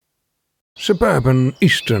suburban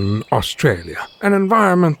eastern Australia, an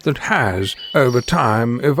environment that has, over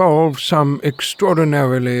time, evolved some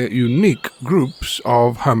extraordinarily unique groups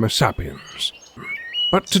of Homo sapiens.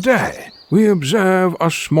 But today, we observe a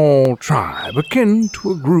small tribe akin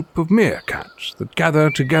to a group of meerkats that gather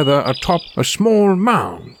together atop a small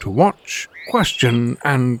mound to watch, question,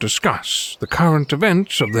 and discuss the current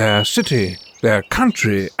events of their city, their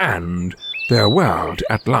country, and their world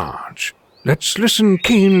at large. Let's listen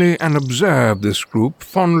keenly and observe this group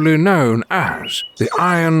fondly known as the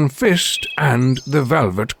Iron Fist and the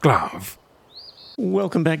Velvet Glove.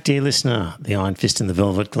 Welcome back, dear listener, the Iron Fist and the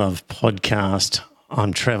Velvet Glove podcast.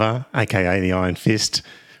 I'm Trevor, aka the Iron Fist.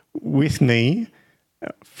 With me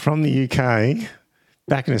from the UK,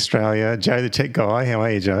 back in Australia, Joe the Tech Guy. How are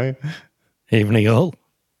you, Joe? Evening all.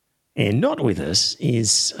 And not with us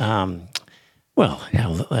is, our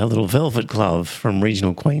little Velvet Glove from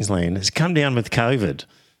regional Queensland has come down with COVID.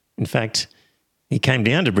 In fact, he came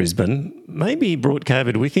down to Brisbane. Maybe he brought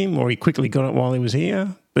COVID with him or he quickly got it while he was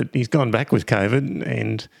here, but he's gone back with COVID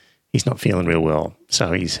and he's not feeling real well.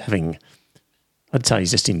 So he's having... I'd say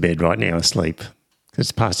he's just in bed right now asleep because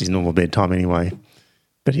it's past his normal bedtime anyway,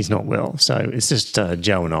 but he's not well. So it's just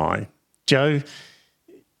Joe and I. Joe,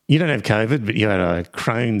 you don't have COVID, but you had a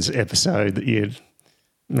Crohn's episode that you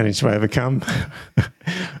managed to overcome.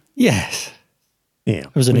 Yes. Yeah.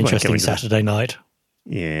 It was an interesting Saturday night.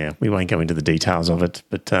 Yeah, we won't go into the details of it,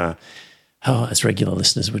 but as regular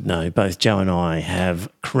listeners would know, both Joe and I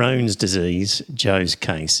have Crohn's disease. Joe's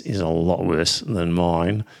case is a lot worse than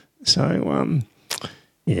mine. So,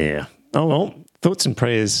 yeah. Oh, well, thoughts and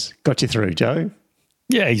prayers got you through, Joe.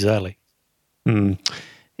 Yeah, exactly.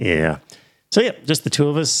 Yeah. So, yeah, just the two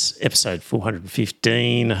of us, episode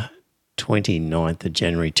 415, 29th of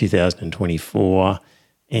January 2024.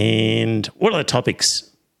 And what are the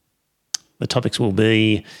topics? The topics will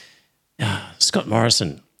be Scott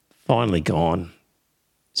Morrison, finally gone.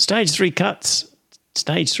 Stage 3 tax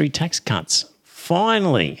cuts,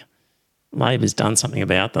 finally. Labor's done something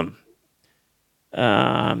about them.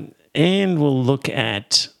 And we'll look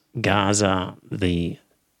at Gaza, the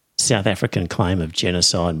South African claim of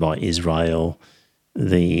genocide by Israel,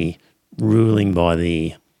 the ruling by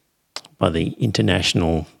the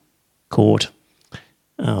International Court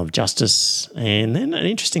of Justice, and then an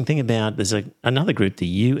interesting thing about there's another group,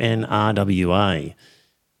 the UNRWA,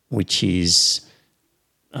 which is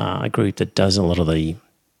a group that does a lot of the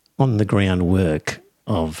on-the-ground work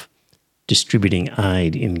of distributing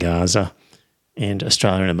aid in Gaza, and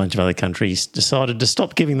Australia and a bunch of other countries decided to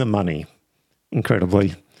stop giving them money,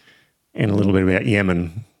 incredibly, and a little bit about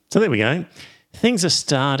Yemen. So there we go. Things are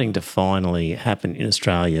starting to finally happen in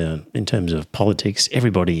Australia in terms of politics.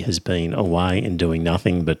 Everybody has been away and doing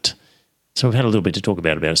nothing, so we've had a little bit to talk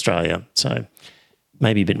about Australia. So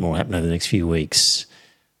maybe a bit more happen over the next few weeks.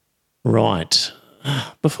 Right.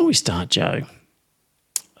 Before we start, Joe,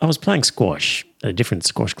 I was playing squash at a different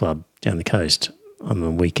squash club down the coast on the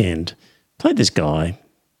weekend. Played this guy.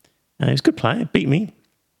 He was a good player, beat me.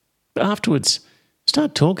 But afterwards,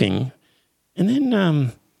 started talking, and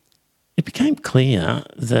then it became clear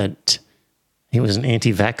that he was an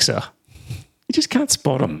anti-vaxxer. You just can't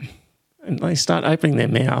spot him. And they start opening their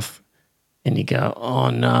mouth, and you go, oh,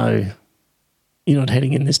 no, you're not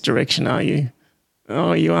heading in this direction, are you?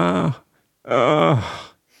 Oh, you are.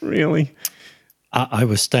 Oh, really? I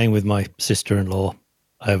was staying with my sister-in-law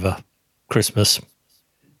over Christmas,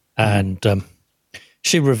 and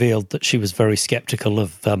she revealed that she was very sceptical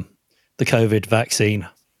of the COVID vaccine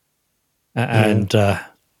and,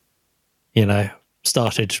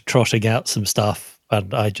 started trotting out some stuff,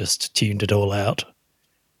 and I just tuned it all out.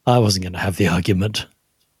 I wasn't going to have the argument.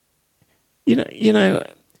 You know,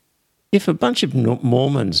 if a bunch of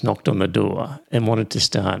Mormons knocked on the door and wanted to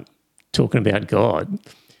start talking about God,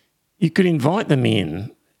 you could invite them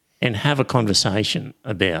in and have a conversation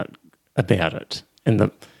about it,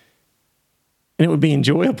 and it would be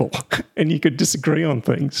enjoyable, and you could disagree on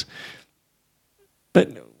things.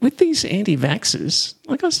 But with these anti-vaxxers,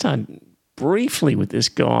 like I started briefly with this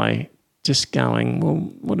guy just going, well,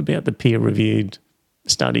 what about the peer-reviewed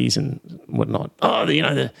studies and whatnot? Oh,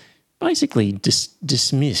 basically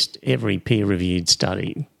dismissed every peer-reviewed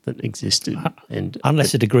study that existed.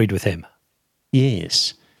 Unless it agreed with him.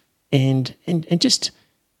 Yes. And just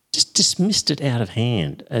dismissed it out of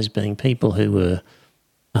hand as being people who were,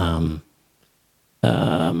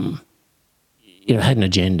 had an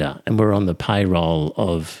agenda and were on the payroll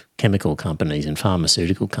of chemical companies and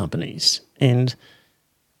pharmaceutical companies. And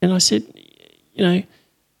I said,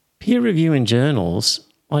 peer review in journals,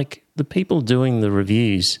 like the people doing the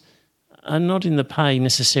reviews are not in the pay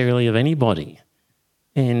necessarily of anybody.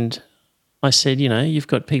 And I said, you've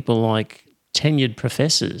got people like tenured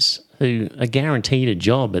professors who are guaranteed a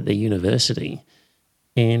job at their university,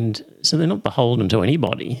 and so they're not beholden to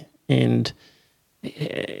anybody. And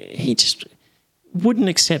he just wouldn't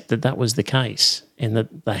accept that that was the case and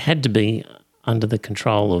that they had to be under the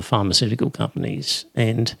control of pharmaceutical companies.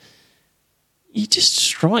 And you just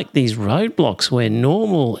strike these roadblocks where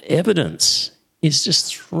normal evidence is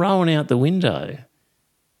just thrown out the window.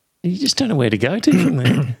 You just don't know where to go to from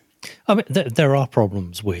there. I mean, there are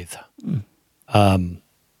problems with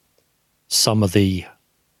some of the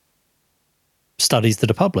studies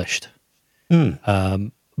that are published,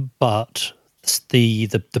 but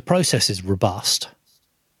the process is robust.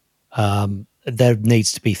 There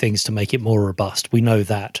needs to be things to make it more robust. We know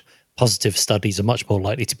that positive studies are much more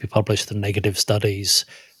likely to be published than negative studies.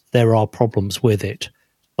 There are problems with it,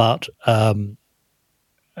 but the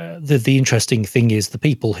interesting thing is the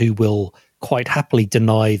people who will quite happily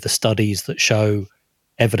deny the studies that show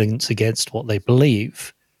evidence against what they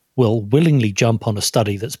believe will willingly jump on a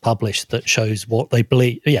study that's published that shows what they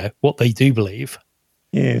believe, what they do believe.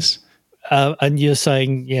 Yes. And you're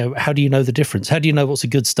saying, how do you know the difference? How do you know what's a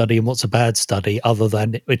good study and what's a bad study other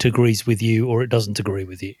than it agrees with you or it doesn't agree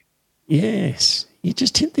with you? Yes. You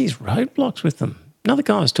just hit these roadblocks with them. Another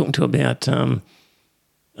guy I was talking to about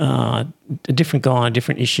a different guy, a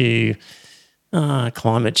different issue,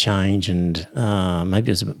 climate change, and maybe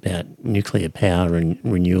it was about nuclear power and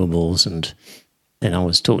renewables, and I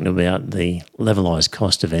was talking about the levelised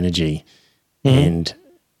cost of energy, and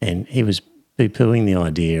he was poo-pooing the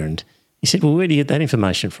idea, and he said, well, where do you get that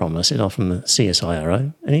information from? I said, from the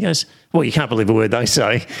CSIRO. And he goes, well, you can't believe a word they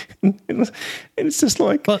say. And it's just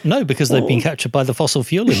like... Well, no, because they've been captured by the fossil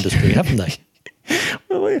fuel industry, haven't they?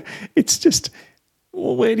 Well, it's just...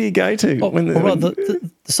 Well, where do you go to?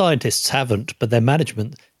 The scientists haven't, but their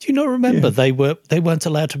management. Do you not remember they weren't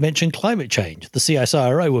allowed to mention climate change? The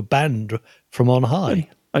CSIRO were banned from on high.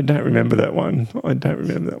 I don't remember that one.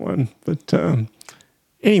 But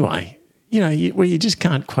anyway, where you just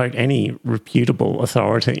can't quote any reputable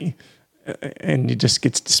authority, and it just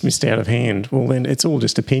gets dismissed out of hand. Well, then it's all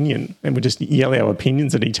just opinion, and we just yell our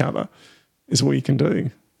opinions at each other. Is all you can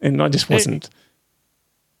do. And I just wasn't.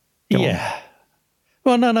 Yeah.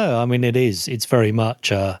 Well, no. I mean, it is. It's very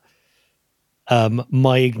much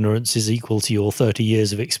my ignorance is equal to your 30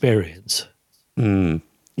 years of experience.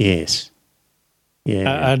 Yes.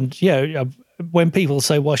 Yeah. And, when people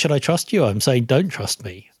say, why should I trust you? I'm saying, don't trust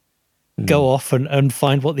me. Go off and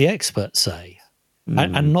find what the experts say.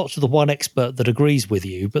 And not the one expert that agrees with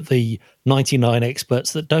you, but the 99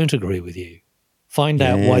 experts that don't agree with you. Find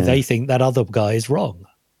out why they think that other guy is wrong.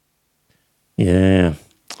 Yeah.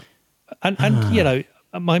 And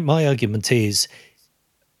my argument is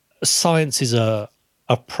science is a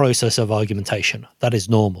process of argumentation. That is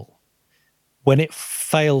normal. When it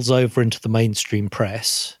fails over into the mainstream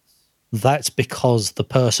press, that's because the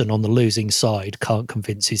person on the losing side can't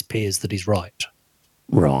convince his peers that he's right.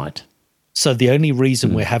 Right. So the only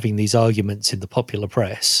reason we're having these arguments in the popular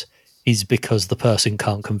press is because the person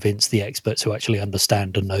can't convince the experts who actually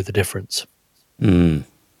understand and know the difference. Good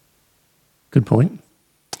point.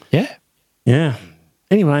 Yeah. Yeah.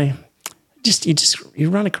 Anyway, you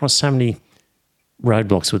run across so many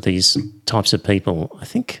roadblocks with these types of people. I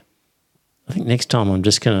think next time I'm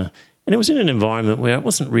just going to, and it was in an environment where it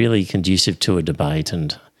wasn't really conducive to a debate,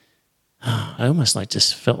 and I almost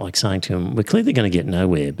just felt like saying to him, we're clearly going to get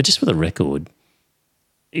nowhere, but just for the record,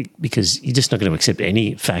 because you're just not going to accept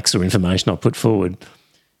any facts or information I put forward.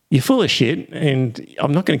 You're full of shit, and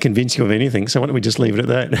I'm not going to convince you of anything, so why don't we just leave it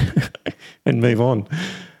at that and move on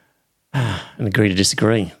and agree to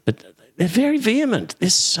disagree. But they're very vehement. They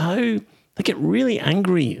get really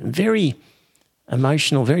angry, very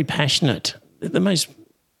emotional, very passionate. They're the most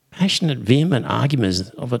passionate, vehement arguments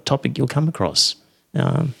of a topic you'll come across.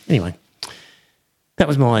 Anyway, that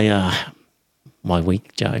was my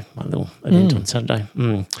week, Joe, my little event on Saturday.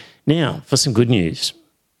 Now, for some good news.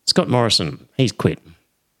 Scott Morrison, he's quit.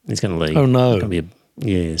 He's going to leave. Oh, no.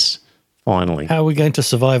 Yes, finally. How are we going to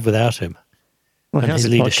survive without him? Well, and how's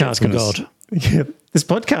his the leadership podcast from going God? Yeah, this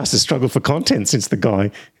podcast has struggled for content since the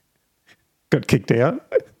guy got kicked out.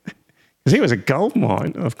 Because he was a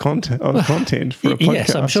goldmine of content for a podcast.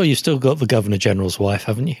 Yes, I'm sure you've still got the Governor General's wife,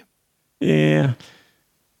 haven't you? Yeah.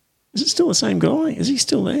 Is it still the same guy? Is he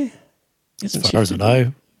still there? As far as I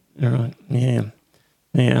know. All right. Yeah.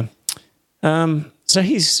 Yeah. So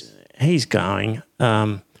he's going.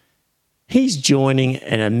 He's joining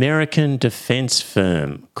an American defense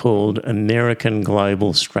firm called American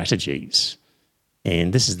Global Strategies.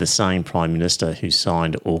 And this is the same Prime Minister who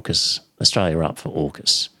signed Australia up for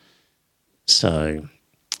AUKUS. So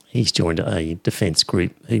he's joined a defence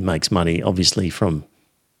group who makes money, obviously, from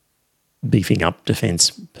beefing up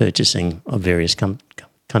defence purchasing of various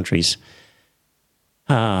countries.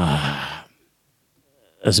 That's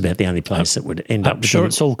about the only place that would end up. I'm sure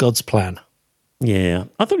it's all God's plan. Yeah.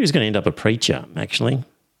 I thought he was going to end up a preacher, actually.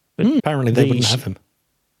 But apparently they wouldn't have him.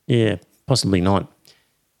 Yeah, possibly not.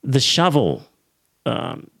 The Shovel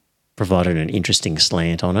provided an interesting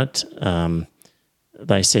slant on it.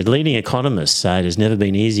 They said leading economists say it has never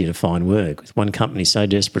been easier to find work. With one company so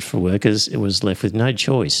desperate for workers, it was left with no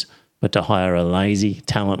choice but to hire a lazy,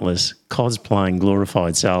 talentless, cosplaying,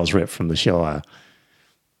 glorified sales rep from the Shire.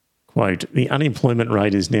 Quote, the unemployment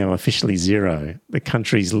rate is now officially zero. The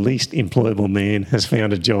country's least employable man has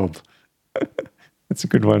found a job. That's a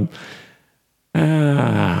good one.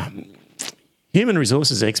 Human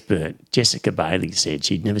resources expert Jessica Bailey said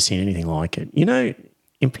she'd never seen anything like it. You know,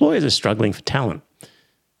 employers are struggling for talent.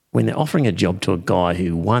 When they're offering a job to a guy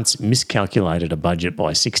who once miscalculated a budget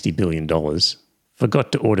by $60 billion,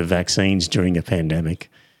 forgot to order vaccines during a pandemic,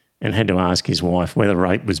 and had to ask his wife whether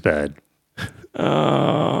rape was bad.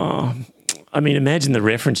 I mean, imagine the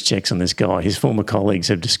reference checks on this guy. His former colleagues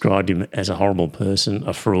have described him as a horrible person,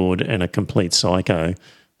 a fraud, and a complete psycho.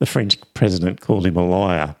 The French president called him a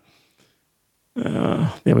liar.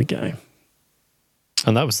 There we go.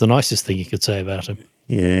 And that was the nicest thing you could say about him.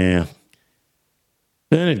 Yeah.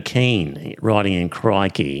 Bernard Keane, writing in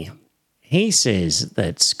Crikey, he says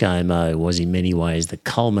that Scomo was in many ways the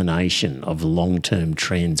culmination of long-term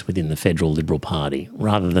trends within the Federal Liberal Party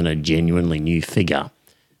rather than a genuinely new figure.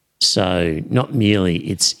 So not merely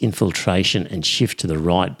its infiltration and shift to the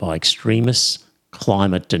right by extremists,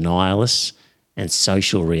 climate denialists and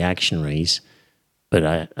social reactionaries, but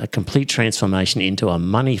a complete transformation into a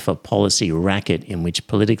money-for-policy racket in which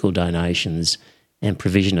political donations and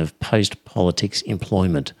provision of post-politics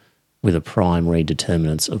employment were the primary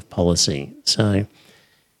determinants of policy. So,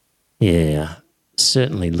 yeah,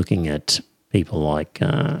 certainly looking at people like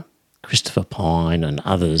Christopher Pyne and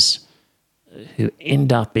others who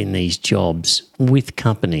end up in these jobs with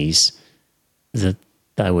companies that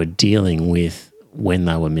they were dealing with when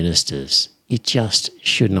they were ministers. It just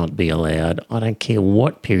should not be allowed. I don't care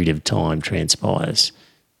what period of time transpires.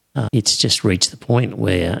 It's just reached the point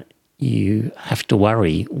where you have to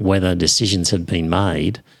worry whether decisions have been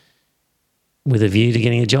made with a view to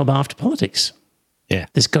getting a job after politics. Yeah.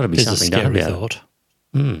 There's got to be something done about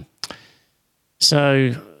it.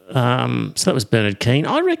 So that was Bernard Keane.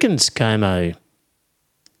 I reckon Scomo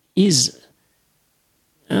is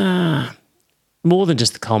more than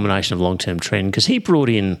just the culmination of long-term trend, because he brought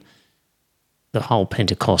in the whole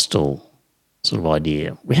Pentecostal sort of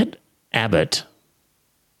idea. We had Abbott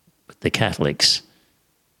with the Catholics.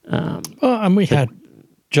 And we had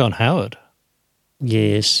John Howard.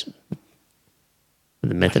 Yes.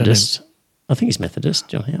 The Methodist. I think he's Methodist,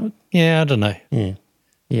 John Howard. Yeah, I don't know. Yeah.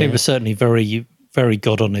 He was certainly very, very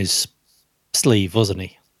God on his sleeve, wasn't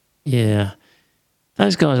he? Yeah.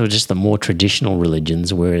 Those guys were just the more traditional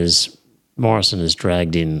religions, whereas Morrison has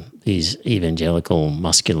dragged in these evangelical,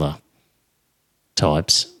 muscular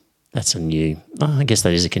types. That's a new, I guess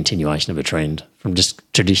that is a continuation of a trend from just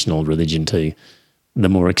traditional religion to the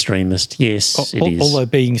more extremist. Yes, it is. Although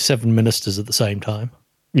being 7 ministers at the same time.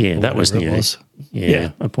 Yeah, that was new.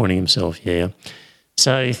 Yeah, appointing himself, yeah.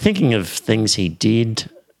 So thinking of things he did,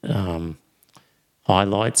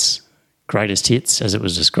 highlights, greatest hits, as it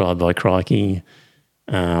was described by Crikey,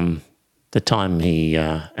 the time he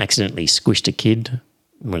accidentally squished a kid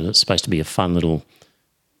when it was supposed to be a fun little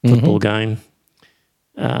football game.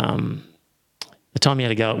 The time he had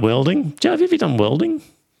to go at welding. Joe, have you ever done welding?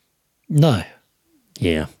 No.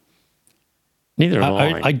 Yeah. Neither have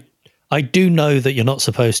I. I do know that you're not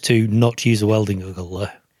supposed to not use a welding goggle, though.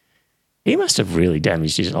 He must have really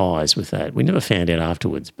damaged his eyes with that. We never found out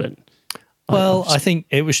afterwards, but... Well, I think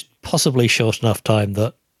it was possibly short enough time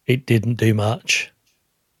that it didn't do much.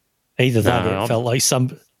 Either that or it felt like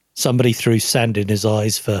somebody threw sand in his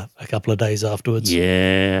eyes for a couple of days afterwards.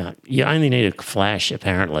 Yeah. You only need a flash,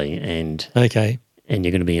 apparently, and okay, and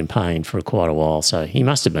you're going to be in pain for quite a while. So he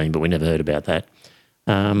must have been, but we never heard about that.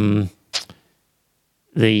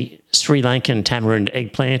 The Sri Lankan tamarind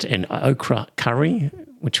eggplant and okra curry,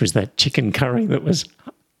 which was that chicken curry that was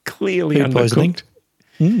clearly undercooked.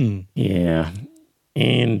 Yeah.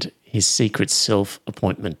 And his secret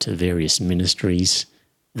self-appointment to various ministries.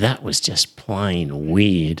 That was just plain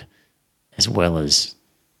weird, as well as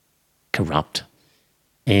corrupt.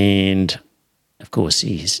 And, of course,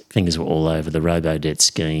 his fingers were all over the robo-debt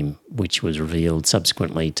scheme, which was revealed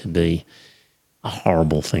subsequently to be a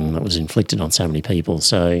horrible thing that was inflicted on so many people.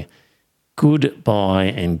 So goodbye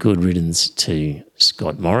and good riddance to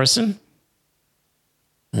Scott Morrison.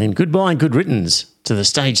 And goodbye and good riddance to the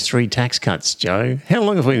stage 3 tax cuts, Joe. How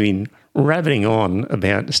long have we been rabbiting on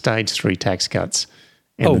about stage 3 tax cuts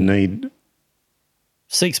and the need?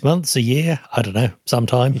 6 months, a year, I don't know,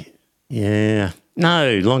 sometime. Yeah.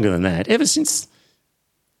 No, longer than that. Ever since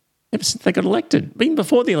they got elected, even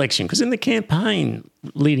before the election, because in the campaign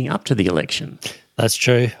leading up to the election, That's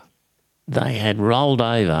true. they had rolled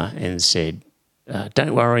over and said,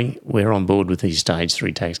 don't worry, we're on board with these stage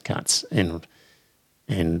 3 tax cuts. And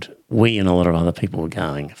we and a lot of other people were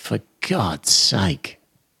going, for God's sake,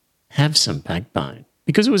 have some backbone.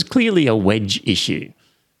 Because it was clearly a wedge issue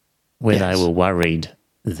where they were worried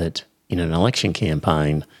that in an election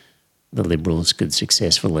campaign, the Liberals could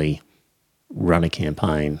successfully run a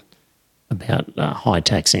campaign about high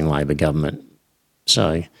taxing Labor government.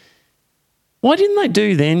 So why didn't they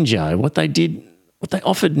do then, Joe, what they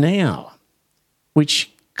offered now,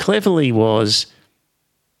 which cleverly was,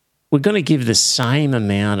 we're going to give the same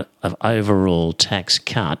amount of overall tax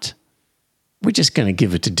cut. We're just going to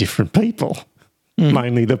give it to different people,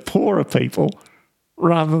 mainly the poorer people,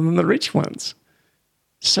 rather than the rich ones.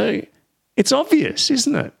 So it's obvious,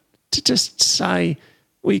 isn't it, to just say,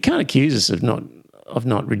 well, you can't accuse us of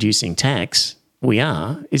not reducing tax. We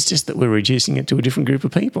are. It's just that we're reducing it to a different group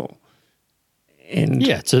of people. And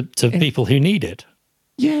to people who need it.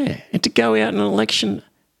 Yeah, and to go out in an election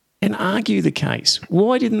and argue the case.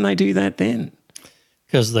 Why didn't they do that then?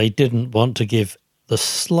 Because they didn't want to give the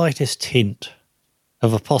slightest hint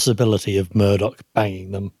of a possibility of Murdoch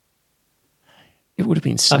banging them. It would have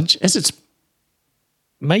been such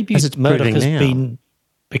Maybe as it's Murdoch has now.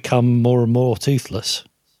 become more and more toothless.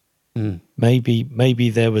 Maybe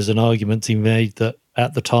there was an argument he made that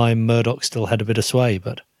at the time Murdoch still had a bit of sway,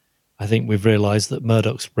 but I think we've realised that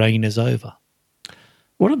Murdoch's reign is over.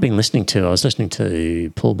 What I've been listening to, I was listening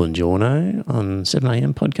to Paul Bongiorno on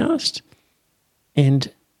 7am podcast,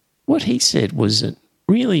 and what he said was that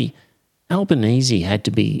really Albanese had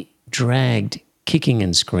to be dragged kicking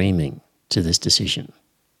and screaming to this decision.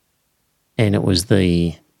 And it was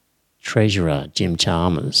the Treasurer, Jim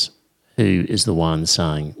Chalmers, who is the one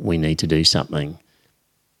saying we need to do something,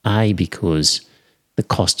 because the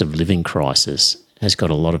cost of living crisis has got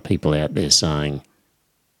a lot of people out there saying,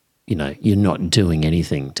 you're not doing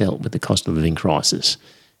anything to help with the cost of living crisis.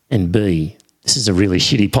 And B, this is a really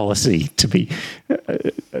shitty policy to be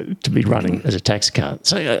running as a tax cut.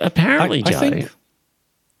 So apparently, Joe, I think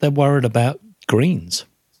they're worried about Greens.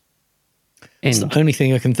 It's the only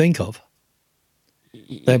thing I can think of.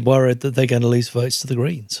 They're worried that they're going to lose votes to the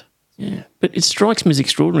Greens. Yeah, but it strikes me as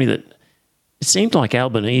extraordinary that it seemed like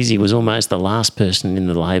Albanese was almost the last person in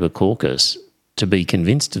the Labor caucus to be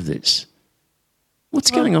convinced of this. What's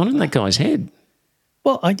going on in that guy's head?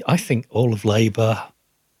 Well, I think all of Labor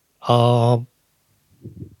are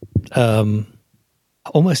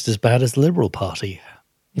almost as bad as the Liberal Party.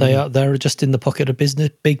 They're just in the pocket of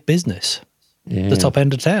big business, the top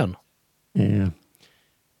end of town. Yeah.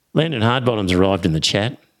 Landon Hardbottom's arrived in the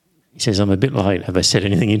chat. He says, I'm a bit late. Have I said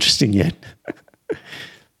anything interesting yet?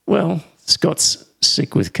 Well, Scott's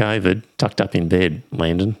sick with COVID, tucked up in bed,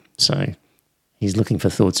 Landon. So he's looking for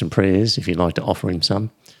thoughts and prayers if you'd like to offer him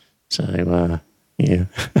some. So, yeah.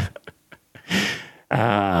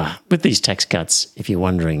 With these tax cuts, if you're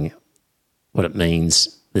wondering what it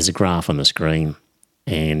means, there's a graph on the screen,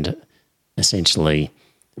 and essentially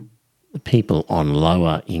the people on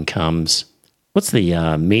lower incomes, what's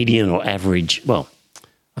the median or average? Well,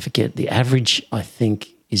 I forget. The average, I think,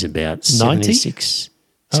 is about 76.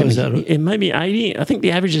 90? Is that right? It may be 80. I think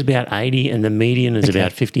the average is about 80 and the median is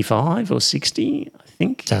about 55 or 60, I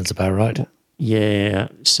think. Sounds about right. Yeah.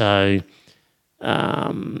 So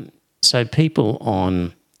people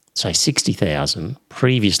on, say, 60,000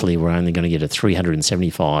 previously were only going to get a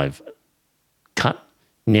 375 cut.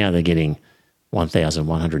 Now they're getting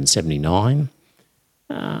 1,179.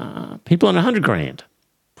 People on 100 grand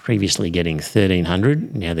previously getting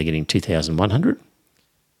 1,300. Now they're getting 2,100.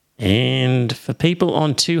 And for people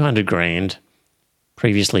on 200 grand,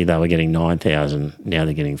 previously they were getting 9,000. Now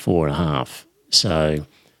they're getting 4.5. So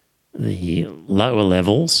the lower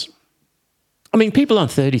levels, I mean, people on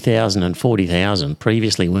 30,000 and 40,000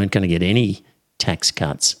 previously weren't going to get any tax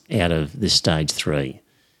cuts out of this stage 3.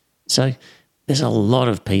 So there's a lot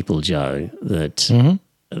of people, Joe, that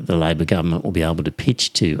the Labor government will be able to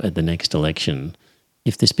pitch to at the next election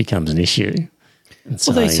if this becomes an issue. And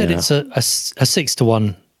Well, they said it's a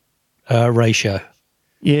 6-to-1 ratio.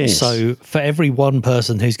 Yes. So for every one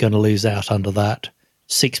person who's going to lose out under that,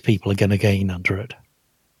 6 people are going to gain under it.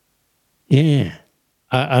 Yeah.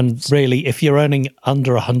 And really, if you're earning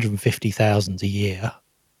under 150,000 a year,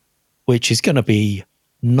 which is going to be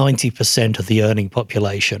 90% of the earning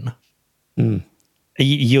population,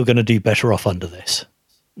 you're going to do better off under this.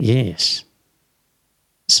 Yes.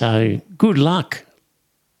 So good luck,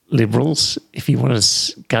 Liberals, if you want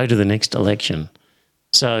to go to the next election.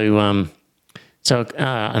 So, an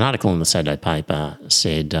article in the Saturday paper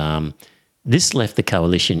said this left the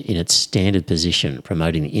coalition in its standard position,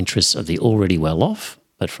 promoting the interests of the already well-off,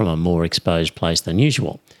 but from a more exposed place than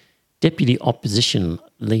usual. Deputy Opposition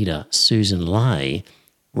Leader Susan Ley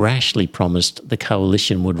rashly promised the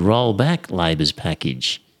coalition would roll back Labor's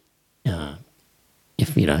package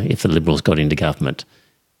if the Liberals got into government.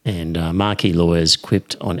 And marquee lawyers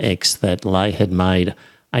quipped on X that Ley had made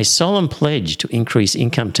a solemn pledge to increase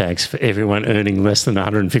income tax for everyone earning less than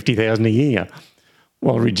 $150,000 a year,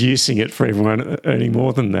 while reducing it for everyone earning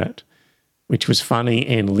more than that, which was funny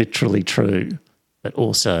and literally true, but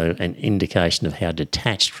also an indication of how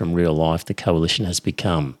detached from real life the coalition has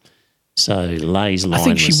become. So Ley's line was so far. I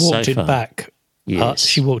think she walked it back. Yes.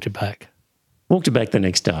 She walked it back. Walked it back the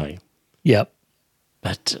next day. Yep.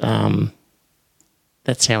 But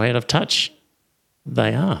that's how out of touch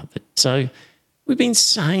they are. So we've been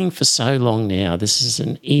saying for so long now, this is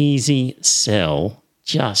an easy sell,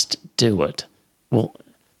 just do it. Well,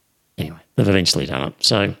 anyway, they've eventually done it.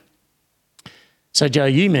 So Joe,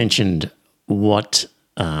 you mentioned what,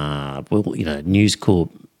 News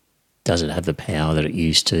Corp, does it have the power that it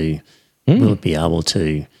used to? Will it be able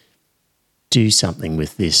to do something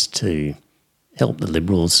with this to help the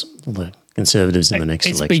Liberals, the Conservatives in the next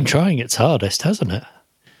election? It's been trying its hardest, hasn't it?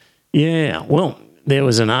 Yeah, well, there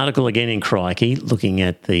was an article again in Crikey looking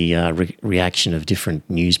at the reaction of different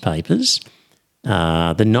newspapers.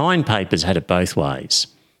 The 9 papers had it both ways,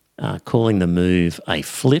 calling the move a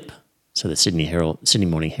flip. So the Sydney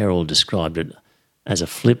Morning Herald described it as a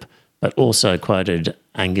flip, but also quoted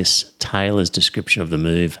Angus Taylor's description of the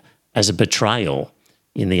move as a betrayal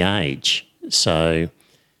in The Age. So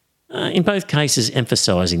in both cases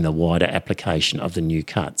emphasising the wider application of the new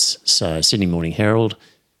cuts. So Sydney Morning Herald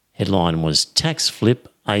headline was "Tax Flip,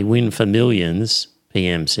 a win for millions,"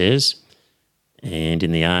 PM says. And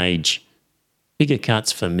in The Age, "Bigger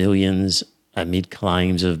cuts for millions amid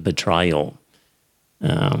claims of betrayal."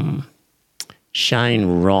 Shane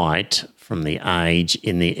Wright from The Age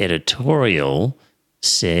in the editorial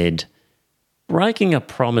said, "Breaking a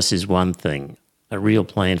promise is one thing, a real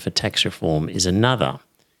plan for tax reform is another."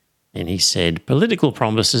 And he said, "Political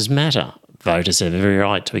promises matter. Voters have every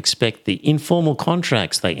right to expect the informal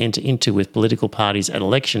contracts they enter into with political parties at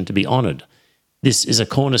election to be honoured. This is a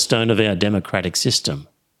cornerstone of our democratic system.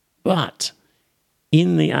 But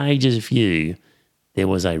in The Age's view, there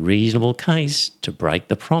was a reasonable case to break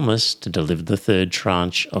the promise to deliver the third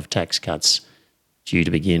tranche of tax cuts due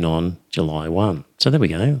to begin on July 1. So there we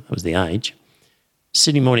go. That was The Age.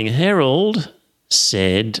 Sydney Morning Herald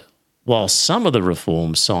said, while some of the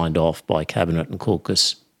reforms signed off by Cabinet and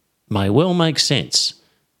Caucus may well make sense,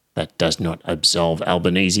 that does not absolve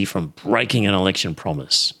Albanese from breaking an election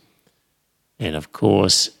promise. And of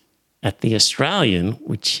course, at The Australian,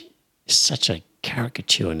 which is such a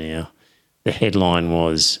caricature now, the headline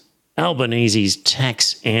was "Albanese's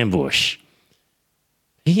Tax Ambush."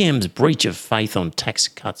 PM's breach of faith on tax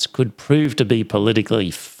cuts could prove to be politically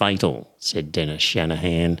fatal, said Dennis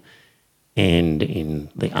Shanahan. And in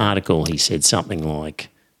the article, he said something like,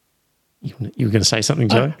 you were going to say something,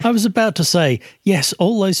 Joe? I was about to say, yes,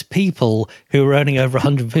 all those people who are earning over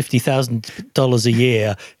 $150,000 a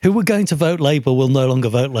year who were going to vote Labor will no longer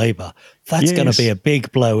vote Labor. That's going to be a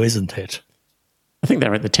big blow, isn't it? I think they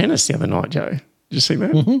were at the tennis the other night, Joe. Did you see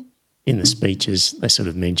that? Mm-hmm. In the speeches, they sort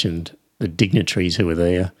of mentioned the dignitaries who were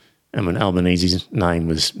there, and when Albanese's name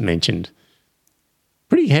was mentioned,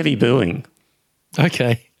 pretty heavy booing.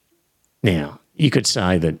 Okay. Now, you could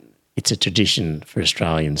say that it's a tradition for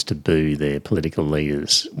Australians to boo their political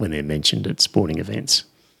leaders when they're mentioned at sporting events.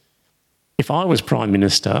 If I was Prime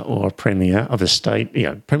Minister or Premier of a state,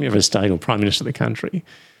 Premier of a state or Prime Minister of the country,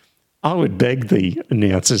 I would beg the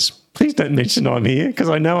announcers, please don't mention I'm here, because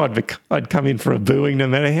I know I'd come in for a booing no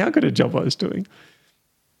matter how good a job I was doing.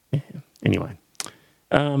 Yeah. Anyway.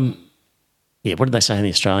 What did they say in The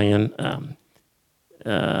Australian?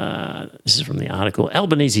 This is from the article.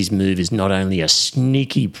 Albanese's move is not only a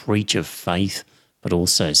sneaky breach of faith, but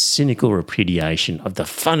also cynical repudiation of the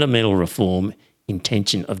fundamental reform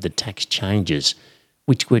intention of the tax changes,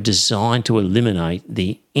 which were designed to eliminate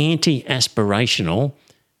the anti-aspirational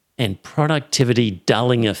and productivity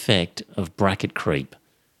dulling effect of bracket creep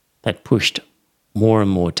that pushed more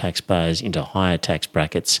and more taxpayers into higher tax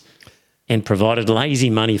brackets and provided lazy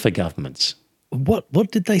money for governments.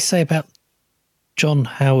 What did they say about John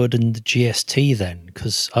Howard and the GST then?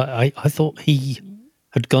 Because I thought he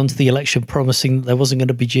had gone to the election promising there wasn't going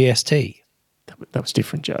to be GST. That was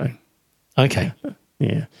different, Joe. Okay.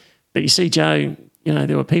 Yeah. But you see, Joe,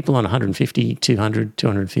 there were people on 150, 200,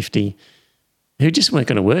 250 who just weren't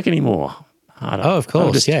going to work anymore. Oh, of course, They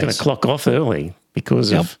were just yes. going to clock off early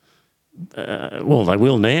because of, they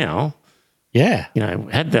will now. Yeah.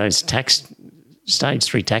 Had those stage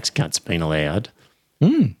 3 tax cuts been allowed,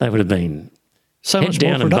 they would have been So head much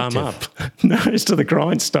down more and bum productive. up, nose to the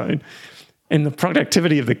grindstone, and the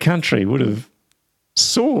productivity of the country would have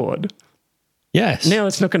soared. Yes. Now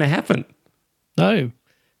it's not going to happen. No,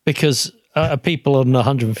 because people on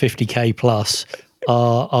 150k plus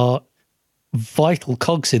are vital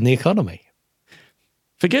cogs in the economy.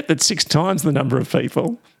 Forget that 6 times the number of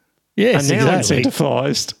people Yes, are now exactly.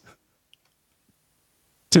 incentivised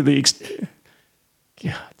to the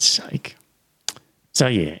God's sake. So,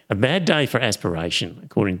 yeah, a bad day for aspiration,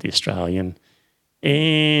 according to the Australian.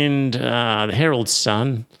 And the Herald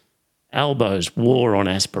Sun, Albo's war on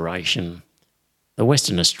aspiration. The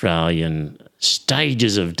Western Australian,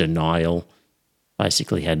 stages of denial,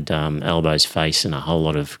 basically had Albo's face and a whole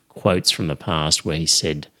lot of quotes from the past where he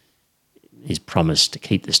said he's promised to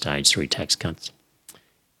keep the stage 3 tax cuts.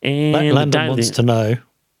 And Landon wants to know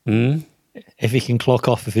if he can clock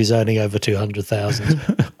off if he's earning over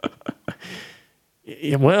 200,000.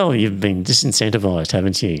 Yeah, well, you've been disincentivised,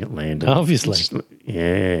 haven't you, Landon? Obviously.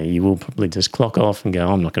 You will probably just clock off and go,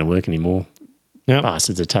 I'm not going to work anymore. Yep.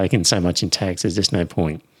 Bastards are taking so much in tax, there's just no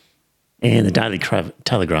point. And the Daily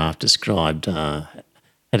Telegraph described, had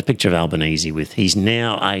a picture of Albanese with, he's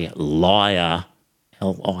now a liar,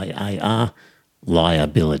 Liar,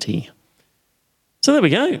 liability. So there we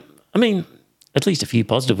go. I mean, at least a few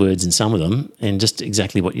positive words in some of them and just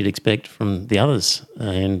exactly what you'd expect from the others.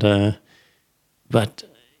 And but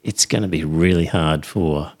it's going to be really hard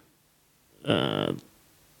for the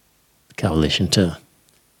coalition to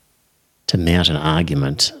mount an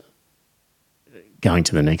argument going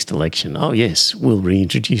to the next election. Oh, yes, we'll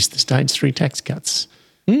reintroduce the stage 3 tax cuts.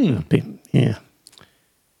 Yeah.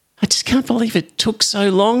 I just can't believe it took so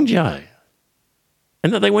long, Joe.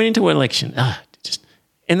 And that they went into an election.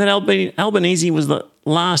 And that Albanese was the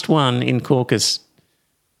last one in caucus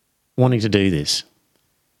wanting to do this.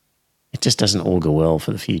 It just doesn't augur well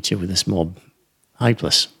for the future with this mob.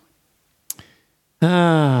 Hopeless.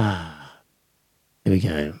 Here we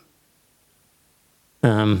go.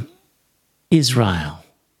 Israel,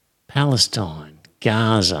 Palestine,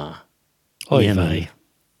 Gaza, Oy Yemen. vey.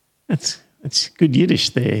 That's good Yiddish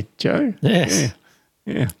there, Joe. Yes.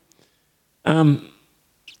 Yeah.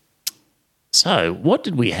 So what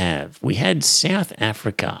did we have? We had South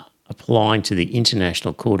Africa applying to the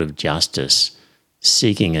International Court of Justice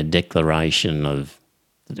seeking a declaration of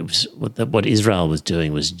that it was what Israel was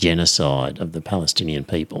doing was genocide of the Palestinian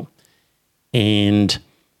people. And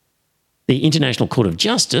the International Court of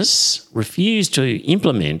Justice refused to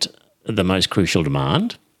implement the most crucial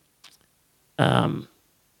demand,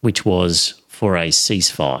 which was for a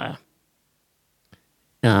ceasefire.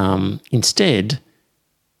 Instead,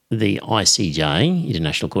 the ICJ,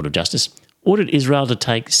 International Court of Justice, ordered Israel to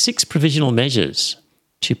take 6 provisional measures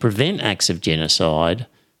to prevent acts of genocide,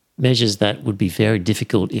 measures that would be very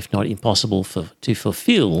difficult, if not impossible, to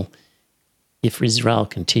fulfill if Israel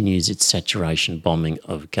continues its saturation bombing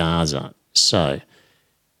of Gaza. So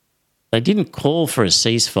they didn't call for a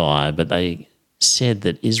ceasefire, but they said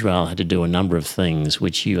that Israel had to do a number of things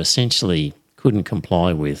which you essentially couldn't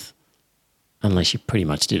comply with unless you pretty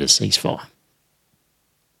much did a ceasefire.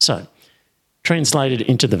 So, translated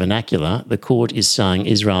into the vernacular, the court is saying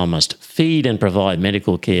Israel must feed and provide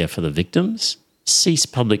medical care for the victims, cease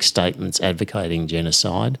public statements advocating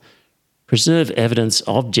genocide, preserve evidence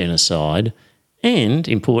of genocide, and,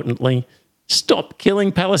 importantly, stop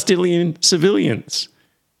killing Palestinian civilians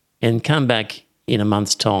and come back in a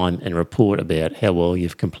month's time and report about how well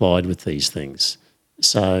you've complied with these things.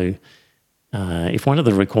 So if one of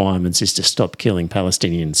the requirements is to stop killing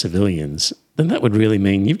Palestinian civilians, then that would really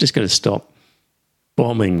mean you've just got to stop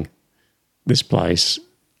bombing this place.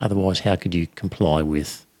 Otherwise, how could you comply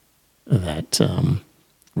with that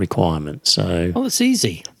requirement? So, Well, it's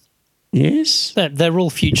easy. yes. They're all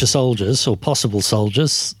future soldiers or possible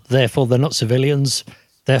soldiers. Therefore, they're not civilians.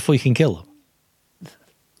 Therefore, you can kill them.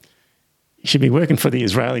 You should be working for the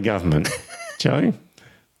Israeli government, Joe.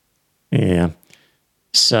 Yeah.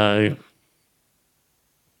 So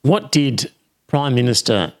what did Prime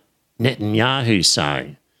Minister Netanyahu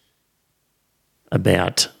say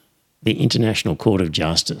about the International Court of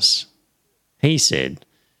Justice? He said,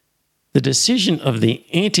 The decision of the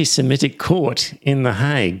anti-Semitic court in The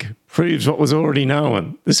Hague proves what was already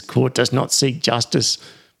known. This court does not seek justice,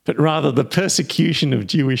 but rather the persecution of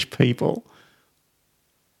Jewish people.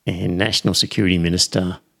 And National Security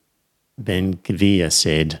Minister Ben-Gvir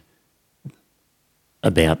said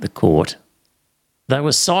about the court, they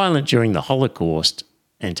were silent during the Holocaust,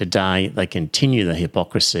 and today they continue the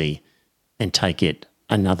hypocrisy and take it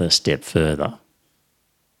another step further.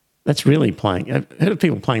 That's really playing. I've heard of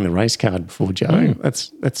people playing the race card before, Joe.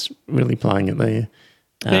 That's really playing it there.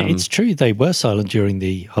 It's true, they were silent during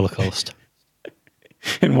the Holocaust.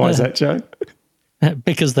 And why is that, Joe?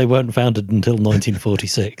 Because they weren't founded until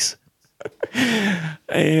 1946.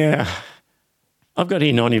 Yeah. I've got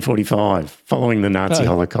here 1945, following the Nazi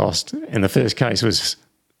Holocaust, and the first case was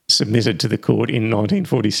submitted to the court in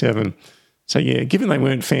 1947. So, yeah, given they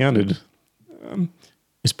weren't founded,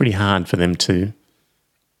 it's pretty hard for them to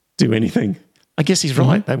do anything. I guess he's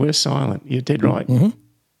right. They were silent. You're dead right. Mm-hmm.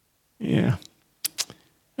 Yeah.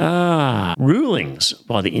 Rulings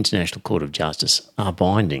by the International Court of Justice are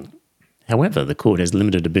binding. However, the court has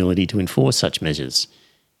limited ability to enforce such measures.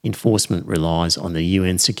 Enforcement relies on the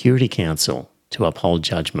UN Security Council to uphold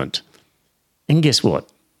judgment. And guess what?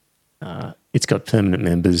 It's got permanent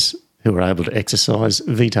members who are able to exercise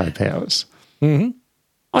veto powers. Mm-hmm.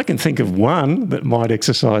 I can think of one that might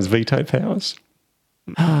exercise veto powers.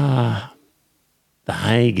 The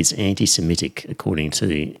Hague is anti-Semitic, according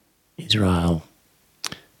to Israel.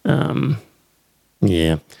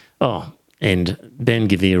 Yeah. Oh, and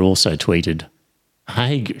Ben-Gvir also tweeted,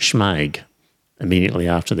 Hague Schmague, immediately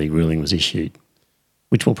after the ruling was issued,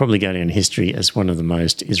 which will probably go down in history as one of the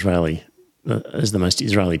most Israeli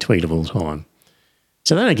tweet of all time.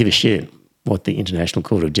 So they don't give a shit what the International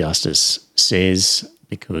Court of Justice says,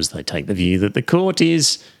 because they take the view that the court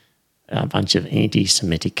is a bunch of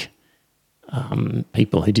anti-Semitic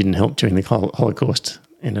people who didn't help during the Holocaust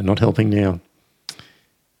and are not helping now.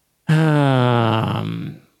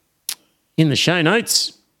 In the show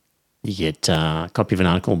notes, you get a copy of an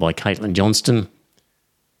article by Caitlin Johnston,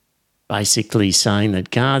 basically saying that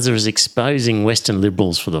Gaza is exposing Western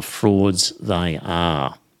liberals for the frauds they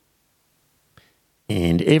are.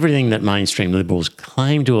 And everything that mainstream liberals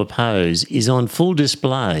claim to oppose is on full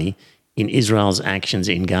display in Israel's actions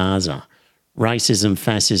in Gaza. Racism,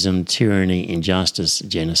 fascism, tyranny, injustice,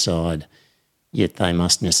 genocide. Yet they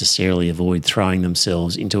must necessarily avoid throwing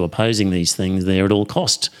themselves into opposing these things there at all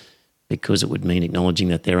cost, because it would mean acknowledging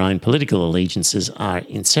that their own political allegiances are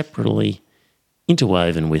inseparably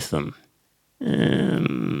interwoven with them.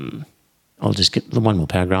 I'll just get one more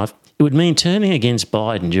paragraph. It would mean turning against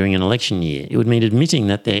Biden during an election year. It would mean admitting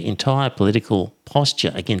that their entire political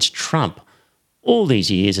posture against Trump all these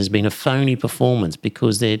years has been a phony performance,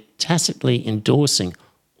 because they're tacitly endorsing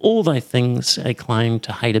all the things they claim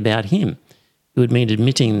to hate about him. It would mean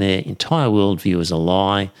admitting their entire worldview is a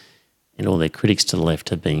lie and all their critics to the left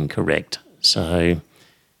have been correct. So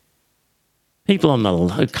people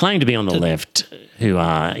who claim to be on the left, who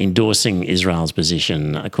are endorsing Israel's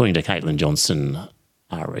position, according to Caitlin Johnston,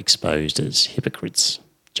 are exposed as hypocrites.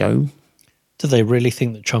 Joe? Do they really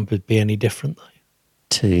think that Trump would be any different, though?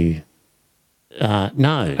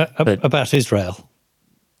 No. About Israel?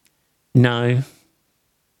 No.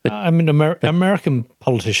 But, I mean, American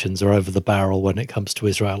politicians are over the barrel when it comes to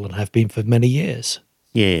Israel and have been for many years.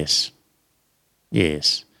 Yes.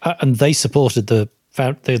 Yes. And they supported the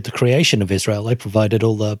creation of Israel. They provided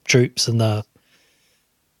all the troops and the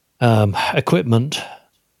equipment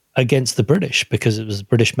against the British, because it was a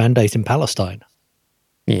British mandate in Palestine.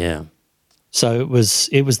 Yeah. So it was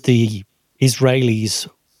the Israelis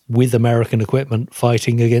with American equipment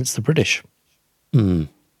fighting against the British.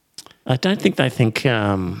 I don't think they think.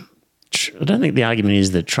 I don't think the argument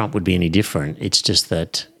is that Trump would be any different. It's just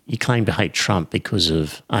that you claim to hate Trump because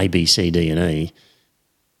of A, B, C, D, and E,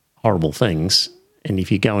 horrible things. And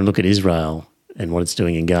if you go and look at Israel and what it's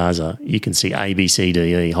doing in Gaza, you can see A, B, C,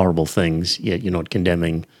 D, E, horrible things, yet you're not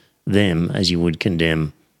condemning them as you would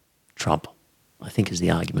condemn Trump, I think is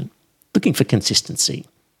the argument. Looking for consistency,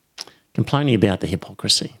 complaining about the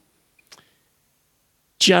hypocrisy.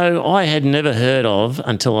 Joe, I had never heard of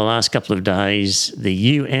until the last couple of days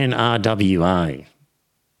the UNRWA.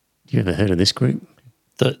 You ever heard of this group?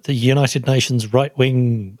 The United Nations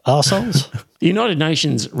right-wing arseholes? The United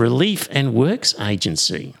Nations Relief and Works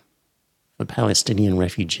Agency for Palestinian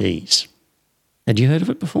Refugees. Had you heard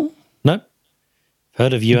of it before? No.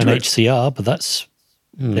 Heard of UNHCR, but that's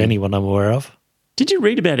the only one I'm aware of. Did you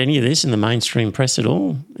read about any of this in the mainstream press at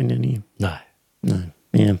all? No. No.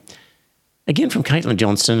 Yeah. Again, from Caitlin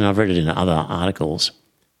Johnston, and I've read it in other articles,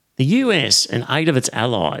 the US and 8 of its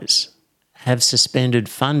allies have suspended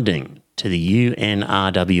funding to the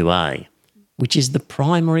UNRWA, which is the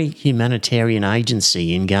primary humanitarian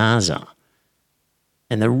agency in Gaza.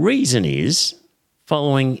 And the reason is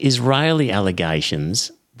following Israeli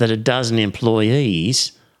allegations that a dozen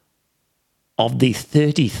employees of the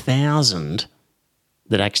 30,000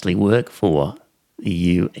 that actually work for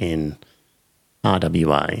the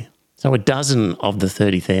UNRWA, so a dozen of the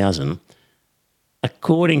 30,000,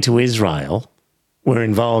 according to Israel, were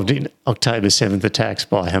involved in October 7th attacks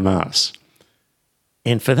by Hamas.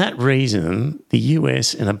 And for that reason, the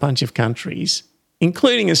US and a bunch of countries,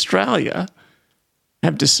 including Australia,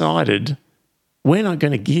 have decided we're not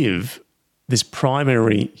going to give this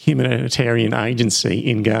primary humanitarian agency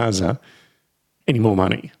in Gaza any more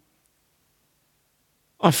money.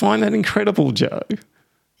 I find that incredible, Joe.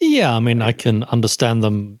 Yeah, I mean, I can understand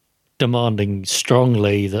them demanding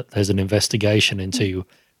strongly that there's an investigation into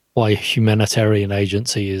why a humanitarian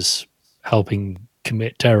agency is helping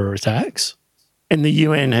commit terror attacks. And the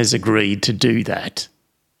UN has agreed to do that.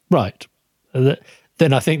 Right.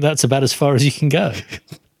 Then I think that's about as far as you can go.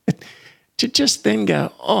 To just then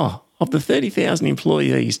go, oh, of the 30,000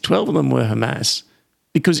 employees, 12 of them were Hamas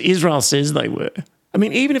because Israel says they were. I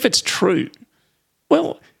mean, even if it's true,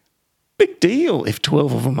 well, big deal if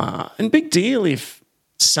 12 of them are, and big deal if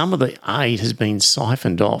some of the aid has been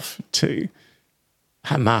siphoned off to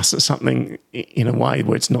Hamas or something in a way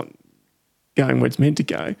where it's not going where it's meant to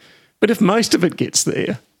go. But if most of it gets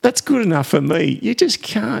there, that's good enough for me. You just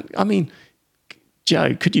can't. I mean,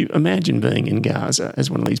 Joe, could you imagine being in Gaza as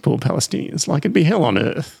one of these poor Palestinians? Like, it'd be hell on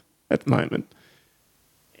earth at the moment.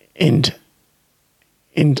 And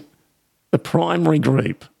the primary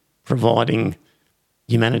group providing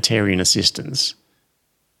humanitarian assistance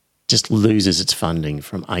just loses its funding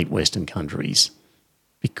from 8 Western countries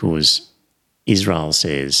because Israel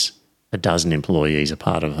says a dozen employees are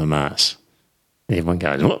part of Hamas. And everyone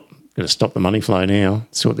goes, well, got to stop the money flow now,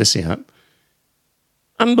 sort this out.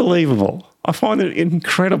 Unbelievable. I find it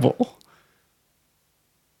incredible,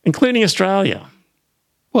 including Australia.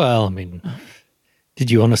 Well, I mean, did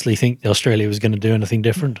you honestly think Australia was going to do anything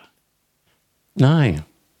different? No.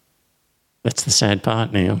 That's the sad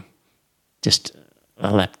part now. Just a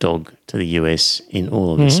lapdog to the US in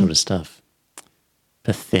all of this sort of stuff.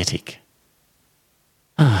 Pathetic.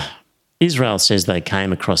 Israel says they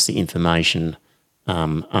came across the information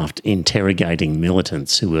after interrogating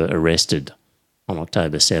militants who were arrested on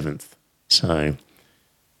October 7th. So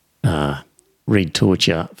read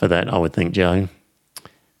torture for that, I would think, Joe.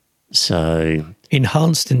 So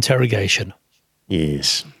enhanced interrogation.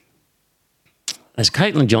 Yes. As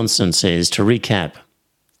Caitlin Johnson says, to recap,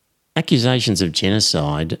 accusations of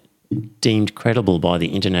genocide deemed credible by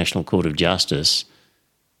the International Court of Justice,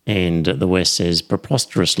 and the West says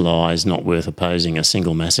preposterous lies not worth opposing a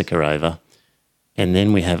single massacre over. And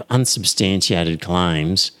then we have unsubstantiated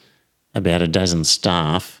claims about a dozen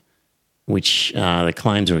staff, which the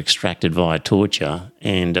claims are extracted via torture,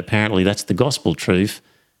 and apparently that's the gospel truth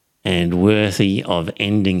and worthy of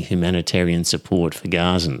ending humanitarian support for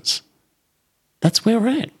Gazans. That's where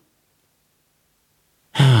we're at.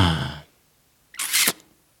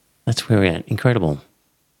 That's where we're at. Incredible.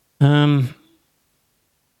 There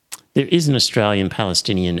is an Australian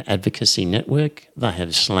Palestinian advocacy network. They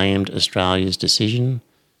have slammed Australia's decision,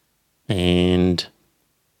 and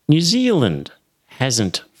New Zealand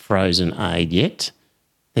hasn't frozen aid yet.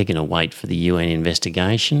 They're going to wait for the UN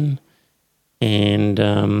investigation. And,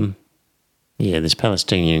 this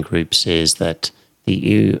Palestinian group says that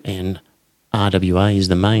the UNRWA is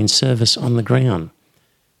the main service on the ground.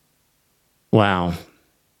 Wow.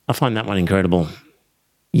 I find that one incredible.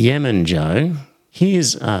 Yemen, Joe.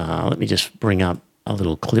 Here's, let me just bring up a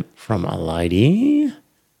little clip from a lady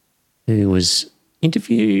who was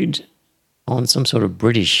interviewed on some sort of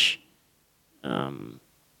British,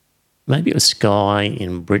 maybe it was Sky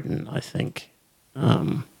in Britain, I think.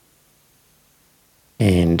 And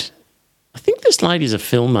I think this lady's a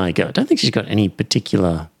filmmaker. I don't think she's got any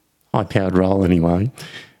particular high-powered role anyway.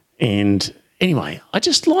 And anyway, I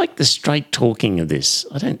just like the straight talking of this.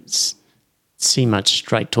 I don't see much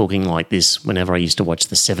straight talking like this whenever I used to watch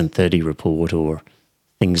the 7:30 report or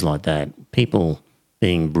things like that. People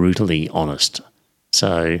being brutally honest.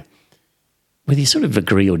 So whether you sort of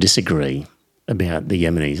agree or disagree about the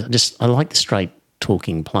Yemenis, I like the straight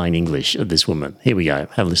talking plain English of this woman. Here we go.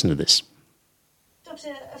 Have a listen to this.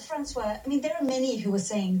 Dr. Francois, I mean, there are many who are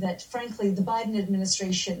saying that, frankly, the Biden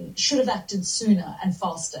administration should have acted sooner and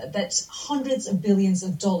faster, that hundreds of billions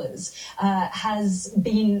of dollars has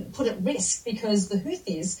been put at risk because the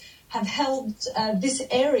Houthis have held this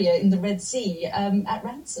area in the Red Sea at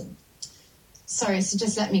ransom. Sorry, so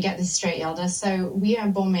just let me get this straight, Yalda. So we are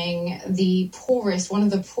bombing one of the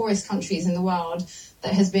poorest countries in the world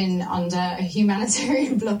that has been under a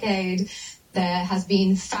humanitarian blockade. There has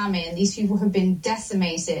been famine. These people have been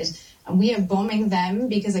decimated. And we are bombing them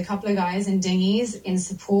because a couple of guys in dinghies in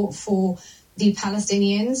support for the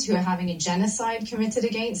Palestinians who are having a genocide committed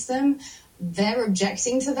against them. They're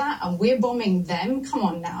objecting to that, and we're bombing them. Come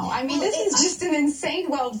on now. I mean, this is just an insane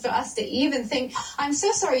world for us to even think. I'm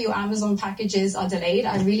so sorry your Amazon packages are delayed.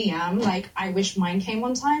 I really am. Like, I wish mine came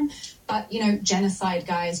on time. But, genocide,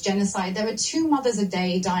 guys, genocide. There are 2 mothers a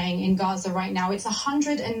day dying in Gaza right now. It's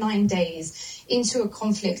 109 days into a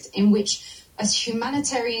conflict in which a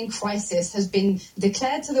humanitarian crisis has been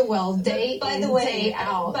declared to the world day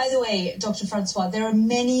out. By the way, Dr. Francois, there are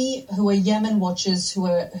many who are Yemen watchers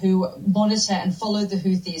who monitor and follow the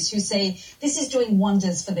Houthis who say this is doing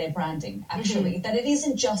wonders for their branding, actually, that it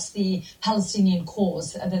isn't just the Palestinian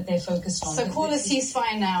cause that they're focused on. So call a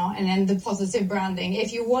ceasefire now and end the positive branding.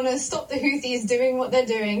 If you want to stop the Houthis doing what they're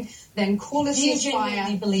doing, then call a ceasefire right now. Do you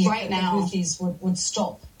genuinely believe that the Houthis would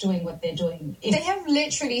stop doing what they're doing? They have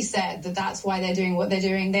literally said that that's why they're doing what they're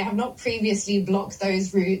doing. They have not previously blocked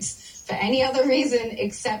those routes for any other reason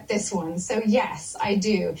except this one. So yes, I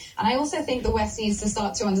do. And I also think the West needs to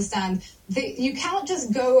start to understand that you can't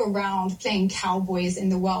just go around playing cowboys in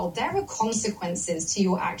the world. There are consequences to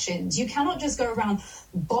your actions. You cannot just go around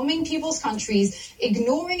bombing people's countries,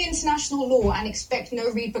 ignoring international law and expect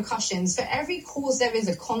no repercussions. For every cause, there is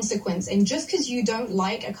a consequence. And just because you don't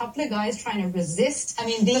like a couple of guys trying to resist,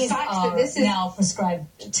 these are now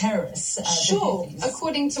prescribed terrorists. Sure,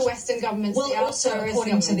 according to Western governments. Well, also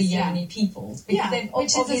according to the Yemeni people.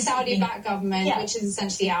 Which is a Saudi-backed government, which is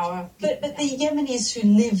essentially our... But the Yemenis who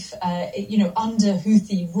live, under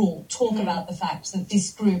Houthi rule talk about the fact that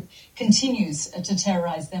this group continues to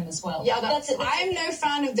terrorize them as well. Yeah, I'm no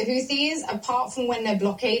fan of the Houthis, apart from when they're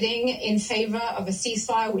blockading in favor of a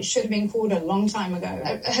ceasefire, which should have been called a long time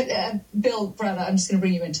ago. Bill, brother, I'm just going to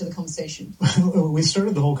bring you into the conversation. We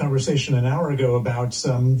started the whole conversation an hour ago about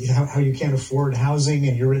how you can't afford housing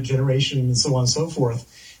and your generation and so on and so forth.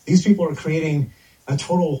 These people are creating a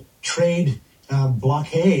total trade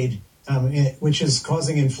blockade, which is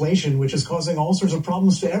causing inflation, which is causing all sorts of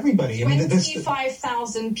problems to everybody.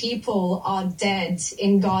 25,000 people are dead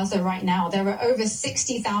in Gaza right now. There are over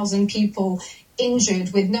 60,000 people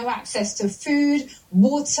injured with no access to food,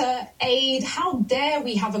 water, aid. How dare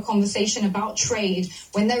we have a conversation about trade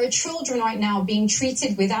when there are children right now being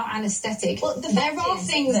treated without anesthetic? Well, there are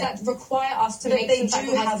things that require us to make some type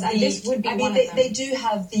of cuts, and this would be one of them. They do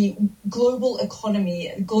have the global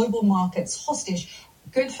economy, global markets hostage.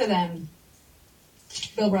 Good for them.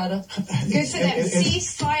 Bill Browder. Good for them.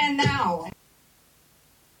 Ceasefire now.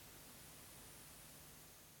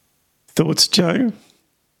 Thoughts, Joe?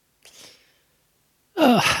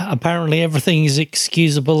 Apparently everything is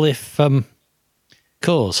excusable if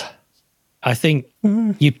cause. I think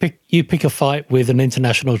you pick a fight with an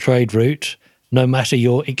international trade route, no matter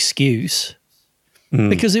your excuse,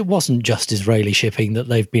 because it wasn't just Israeli shipping that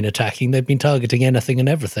they've been attacking. They've been targeting anything and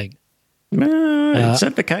everything. Is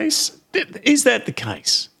that the case? Is that the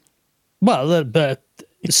case? Well, but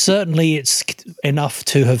certainly it's enough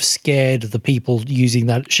to have scared the people using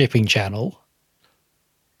that shipping channel.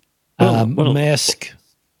 Maersk,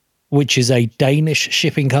 which is a Danish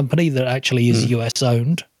shipping company that actually is US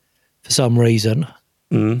owned for some reason,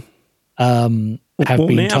 have been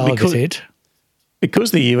targeted.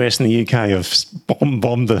 Because the US and the UK have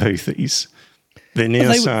bombed the Houthis, they're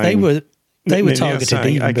now saying... They were targeted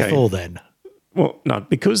even before then. Well, no,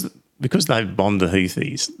 because they've bombed the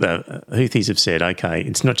Houthis have said, okay,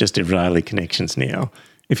 it's not just Israeli connections now.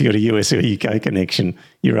 If you've got a US or UK connection,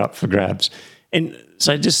 you're up for grabs. And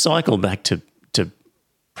so just cycle back to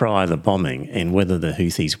prior to the bombing and whether the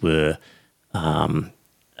Houthis were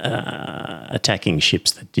attacking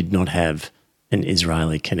ships that did not have an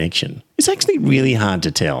Israeli connection. It's actually really hard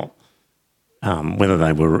to tell whether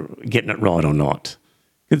they were getting it right or not.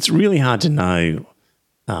 It's really hard to know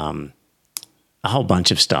a whole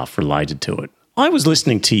bunch of stuff related to it. I was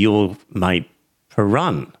listening to your mate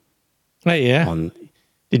Perun. Oh, yeah.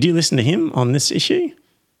 Did you listen to him on this issue?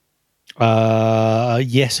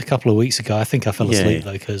 Yes, a couple of weeks ago. I think I fell asleep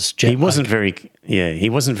though because he wasn't very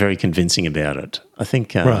convincing about it. I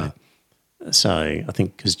think right. So I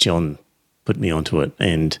think because John put me onto it,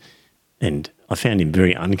 and I found him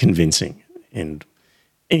very unconvincing. And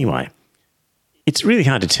anyway, it's really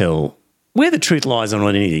hard to tell where the truth lies on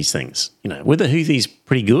any of these things. Were the Houthis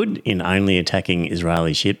pretty good in only attacking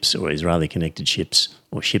Israeli ships or Israeli-connected ships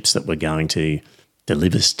or ships that were going to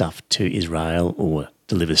deliver stuff to Israel or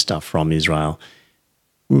deliver stuff from Israel?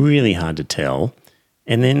 really hard to tell.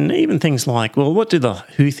 And then even things like, well, what do the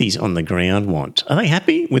Houthis on the ground want? Are they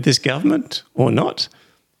happy with this government or not?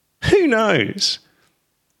 Who knows?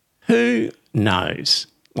 Who knows?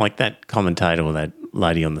 Like that commentator or that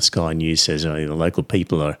lady on the Sky News says, oh, the local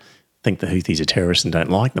people think the Houthis are terrorists and don't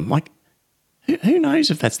like them. Like, who knows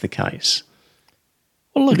if that's the case?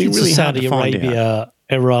 Well, look, It'd be it's really the hard to Saudi find out.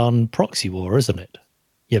 Arabia-Iran proxy war, isn't it?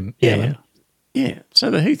 Yemen. Yeah. So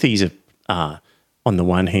the Houthis are, on the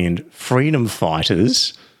one hand, freedom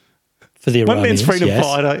fighters. For the One man's Iranians, freedom yes.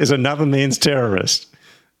 fighter is another man's terrorist.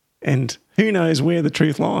 And who knows where the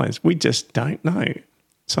truth lies? We just don't know.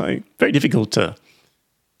 So very difficult to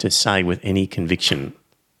say with any conviction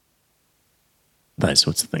those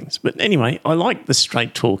sorts of things. But anyway, I like the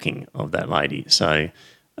straight talking of that lady. So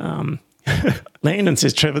Landon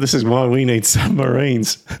says, Trevor, this is why we need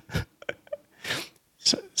submarines.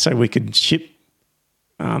 so we could ship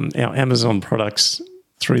our Amazon products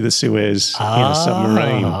through the Suez in a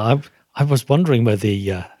submarine. I was wondering where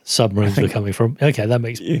the submarines were coming from. Okay,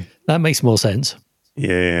 that makes more sense.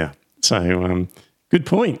 Yeah. So good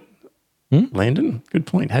point, Landon. Good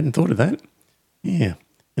point. Hadn't thought of that. Yeah.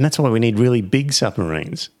 And that's why we need really big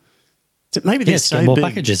submarines. So maybe they're so get more big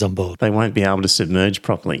packages on board. they won't be able to submerge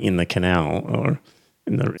properly in the canal or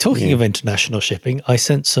in the... Talking of international shipping, I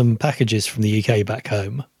sent some packages from the UK back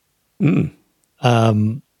home.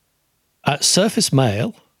 At Surface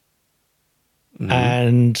Mail,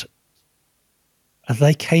 and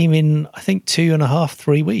they came in, I think, 2.5,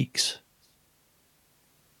 3 weeks.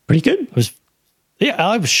 Pretty good.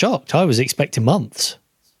 I was shocked. I was expecting months.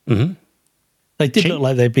 Mm-hmm. They did look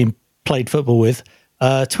like they'd been played football with.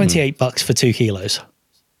 $28 for 2 kilos.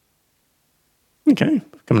 Okay.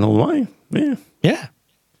 Coming all the way. Yeah. Yeah.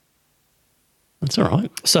 That's all right.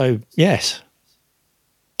 So, yes.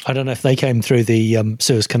 I don't know if they came through the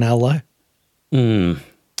Suez Canal, though.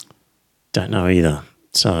 Don't know either.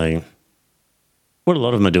 So what a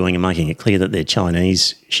lot of them are doing are making it clear that they're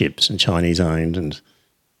Chinese ships and Chinese owned and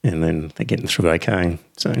then they're getting through okay.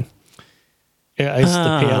 So Yeah, is the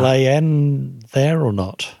PLAN there or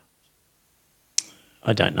not?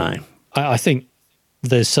 I don't know. I think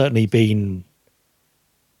there's certainly been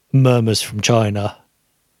murmurs from China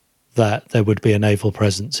that there would be a naval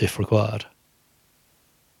presence if required.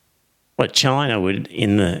 What China would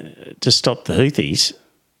to stop the Houthis?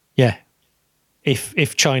 Yeah.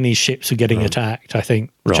 If Chinese ships were getting attacked, I think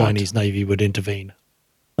the Right. Chinese Navy would intervene.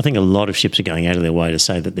 I think a lot of ships are going out of their way to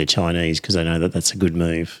say that they're Chinese because they know that that's a good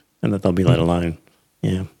move and that they'll be let alone.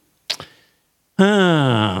 Yeah.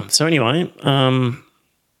 So anyway,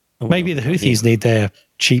 Maybe the Houthis need their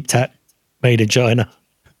cheap tat made in China.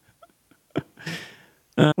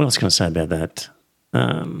 what else can I say about that?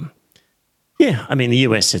 Yeah, I mean, the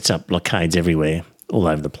US sets up blockades everywhere, all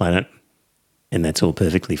over the planet, and that's all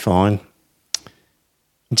perfectly fine.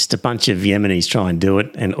 Just a bunch of Yemenis try and do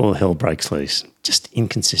it, and all hell breaks loose. Just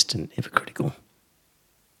inconsistent, hypocritical.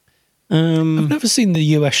 I've never seen the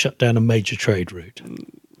US shut down a major trade route.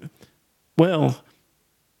 Well,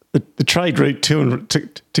 the trade route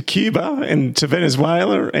to Cuba and to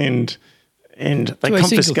Venezuela, and they To a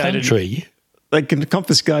single country.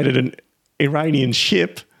 confiscated an Iranian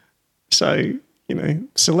ship. So,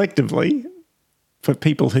 selectively, for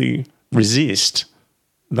people who resist,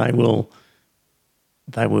 they will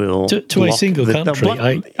To a block single they'll country,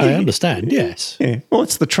 block- I understand, yes. Yeah. Well,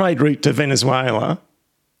 it's the trade route to Venezuela.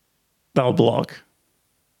 They'll block.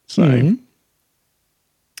 So,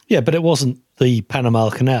 Yeah, but it wasn't the Panama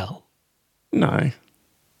Canal. no.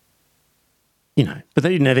 But they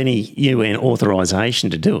didn't have any UN authorization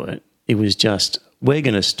to do it. It was just, we're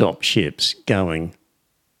going to stop ships going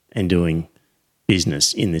and doing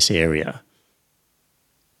business in this area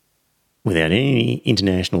without any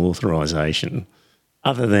international authorization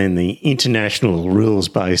other than the international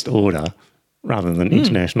rules-based order rather than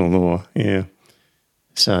international law. Yeah.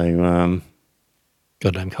 So,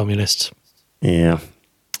 Goddamn communists. yeah.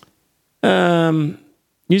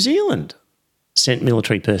 New Zealand sent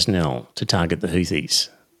military personnel to target the Houthis.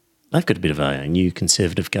 They've got a bit of a new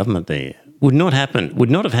conservative government there. Would not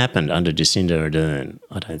have happened under Jacinda Ardern,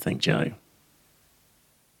 I don't think, Joe.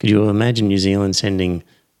 Could you imagine New Zealand sending,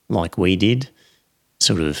 like we did,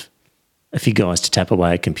 sort of a few guys to tap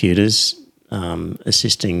away at computers,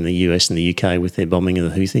 assisting the US and the UK with their bombing of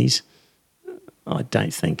the Houthis? I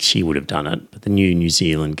don't think she would have done it, but the New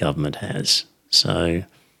Zealand government has. So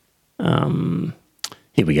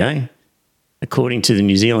here we go. According to the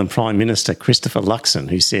New Zealand Prime Minister, Christopher Luxon,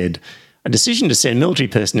 who said, a decision to send military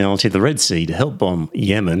personnel to the Red Sea to help bomb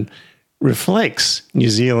Yemen reflects New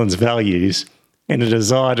Zealand's values and a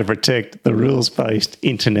desire to protect the rules-based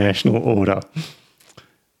international order.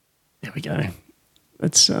 There we go.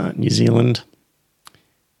 That's New Zealand.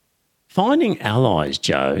 Finding allies,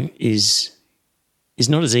 Joe, is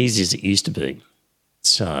not as easy as it used to be.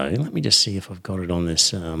 So let me just see if I've got it on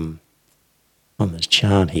this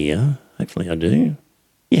chart here. Hopefully I do.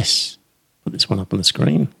 Yes. Put this one up on the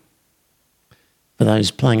screen for those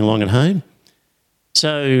playing along at home.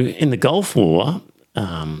 So in the Gulf War,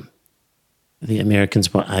 the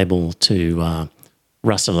Americans were able to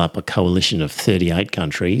rustle up a coalition of 38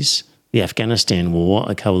 countries. The Afghanistan War,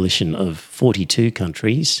 a coalition of 42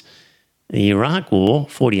 countries. The Iraq War,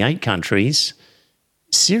 48 countries.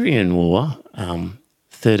 Syrian War,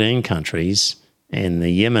 13 countries. And the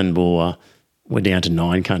Yemen War, we're down to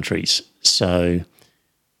 9 countries. So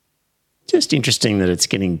just interesting that it's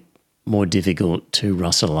getting more difficult to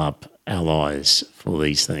rustle up allies for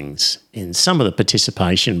these things. And some of the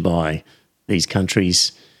participation by these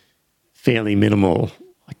countries, fairly minimal.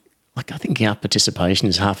 Like I think our participation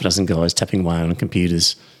is half a dozen guys tapping away on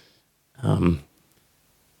computers,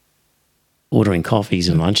 ordering coffees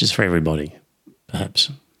and lunches for everybody, perhaps.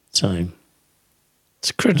 So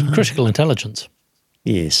it's critical intelligence.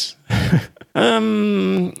 Yes.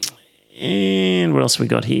 And what else we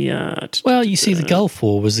got here? Well, you see, the Gulf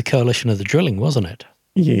War was the coalition of the drilling, wasn't it?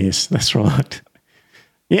 Yes, that's right.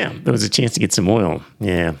 Yeah, there was a chance to get some oil.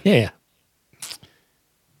 Yeah. Yeah.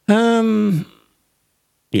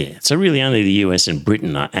 Yeah, so really only the US and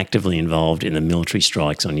Britain are actively involved in the military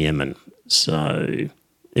strikes on Yemen. So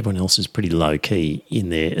everyone else is pretty low-key in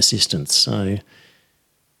their assistance. So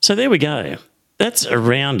there we go. That's a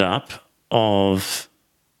roundup of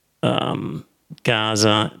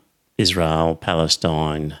Gaza, Israel,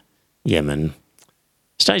 Palestine, Yemen,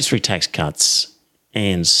 stage 3 tax cuts,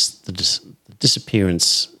 and the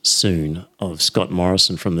disappearance soon of Scott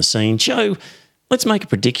Morrison from the scene. Joe, let's make a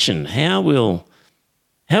prediction. How will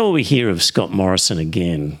we hear of Scott Morrison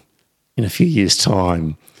again in a few years'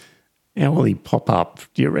 time? How will he pop up,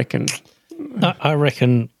 do you reckon? I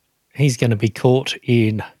reckon he's going to be caught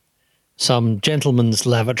in some gentleman's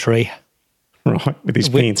lavatory. Right, with his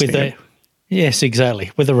pants down. Yes,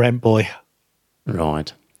 exactly, with a rent boy.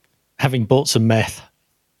 Right. Having bought some meth.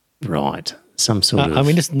 Right. Some sort of... I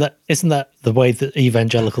mean, isn't that the way that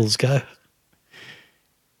evangelicals go?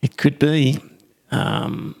 It could be.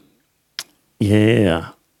 Yeah.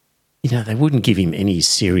 You know, they wouldn't give him any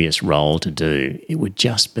serious role to do. It would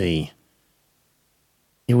just be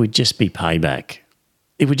payback.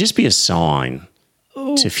 It would just be a sign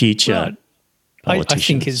to future politicians. I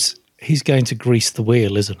think he's going to grease the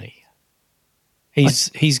wheel, isn't he?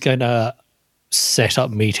 He's going to set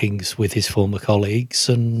up meetings with his former colleagues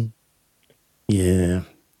and... Yeah.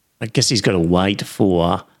 I guess he's got to wait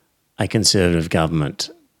for a Conservative government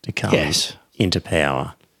to come into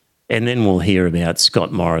power. And then we'll hear about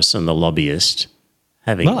Scott Morrison, the lobbyist,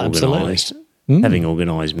 having organised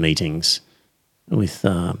meetings with...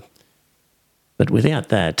 but without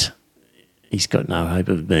that, he's got no hope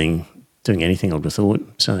of doing anything, I would have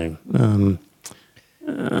thought. So...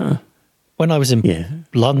 when I was in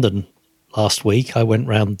London last week, I went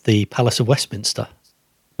round the Palace of Westminster,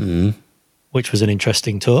 which was an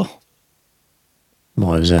interesting tour.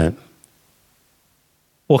 Why was that?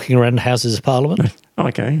 Walking around the Houses of Parliament.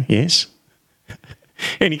 Okay, yes.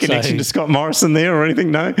 Any connection to Scott Morrison there or anything?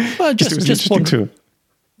 No? Well, just one tour.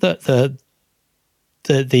 The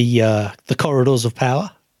corridors of power.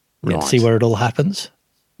 Right. Get to see where it all happens.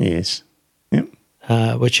 Yes. Yep.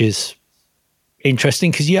 Which is interesting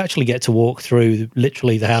because you actually get to walk through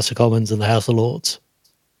literally the House of Commons and the House of Lords.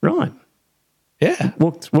 Right. Yeah.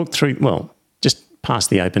 Walk through, well, just past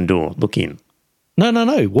the open door, look in.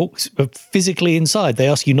 No. Walk physically inside. They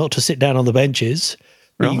ask you not to sit down on the benches.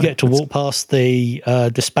 Right. You get to walk past the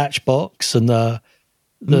dispatch box and the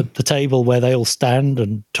table where they all stand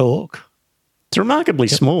and talk. It's remarkably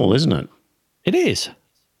small, isn't it? It is.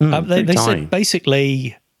 They said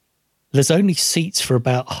basically there's only seats for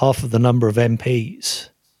about half of the number of MPs.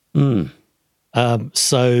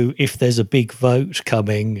 So if there's a big vote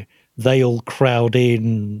coming, they all crowd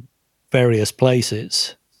in various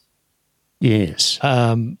places. Yes.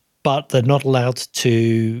 But they're not allowed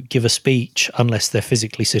to give a speech unless they're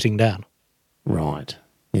physically sitting down. Right.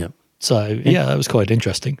 Yep. So, yeah, that was quite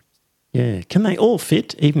interesting. Yeah. Can they all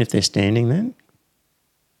fit, even if they're standing then?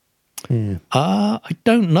 Yeah. I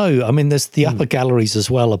don't know. I mean, there's the upper galleries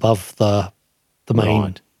as well above the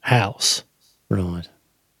main house. Right.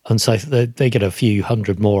 And so they get a few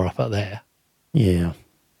hundred more up there. Yeah.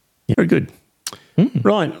 Very good.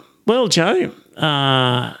 Right. Well, Joe,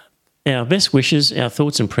 our best wishes, our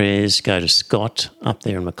thoughts and prayers go to Scott up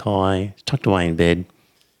there in Mackay, tucked away in bed.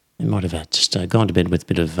 He might have just gone to bed with a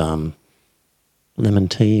bit of lemon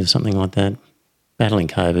tea or something like that, battling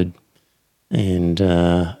COVID. And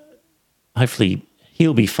hopefully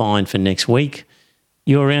he'll be fine for next week.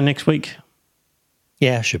 You around next week?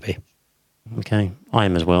 Yeah, should be. Okay, I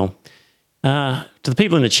am as well. To the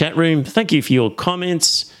people in the chat room, thank you for your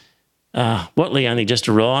comments. Watley only just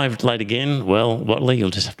arrived late again. Well, Watley, you'll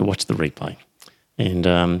just have to watch the replay. And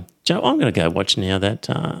Joe, I'm going to go watch now that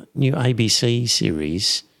new ABC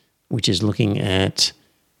series, which is looking at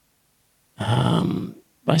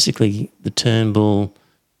basically the Turnbull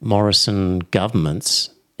Morrison governments,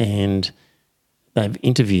 and they've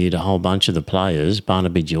interviewed a whole bunch of the players,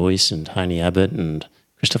 Barnaby Joyce and Tony Abbott and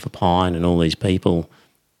Christopher Pyne and all these people,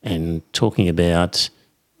 and talking about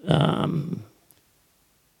the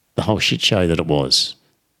whole shit show that it was.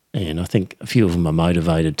 And I think a few of them are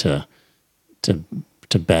motivated to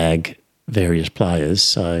bag various players.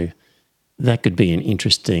 So that could be an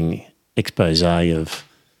interesting expose of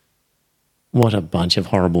what a bunch of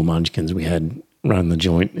horrible munchkins we had run the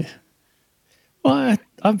joint. Well,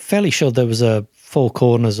 I'm fairly sure there was a Four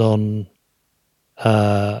Corners on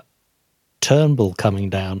Turnbull coming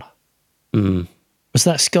down. Mm. Was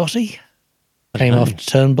that Scotty? Came after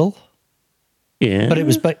Turnbull? Yeah. But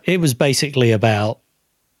it was basically about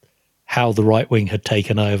how the right wing had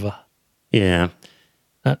taken over. Yeah.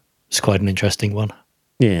 It's quite an interesting one.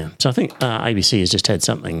 Yeah. So I think ABC has just had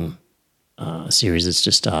something, a series that's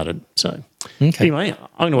just started. So anyway,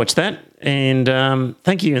 I'm going to watch that. And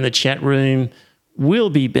thank you in the chat room. We'll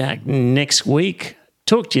be back next week.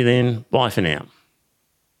 Talk to you then. Bye for now.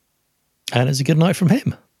 And it's a good night from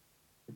him.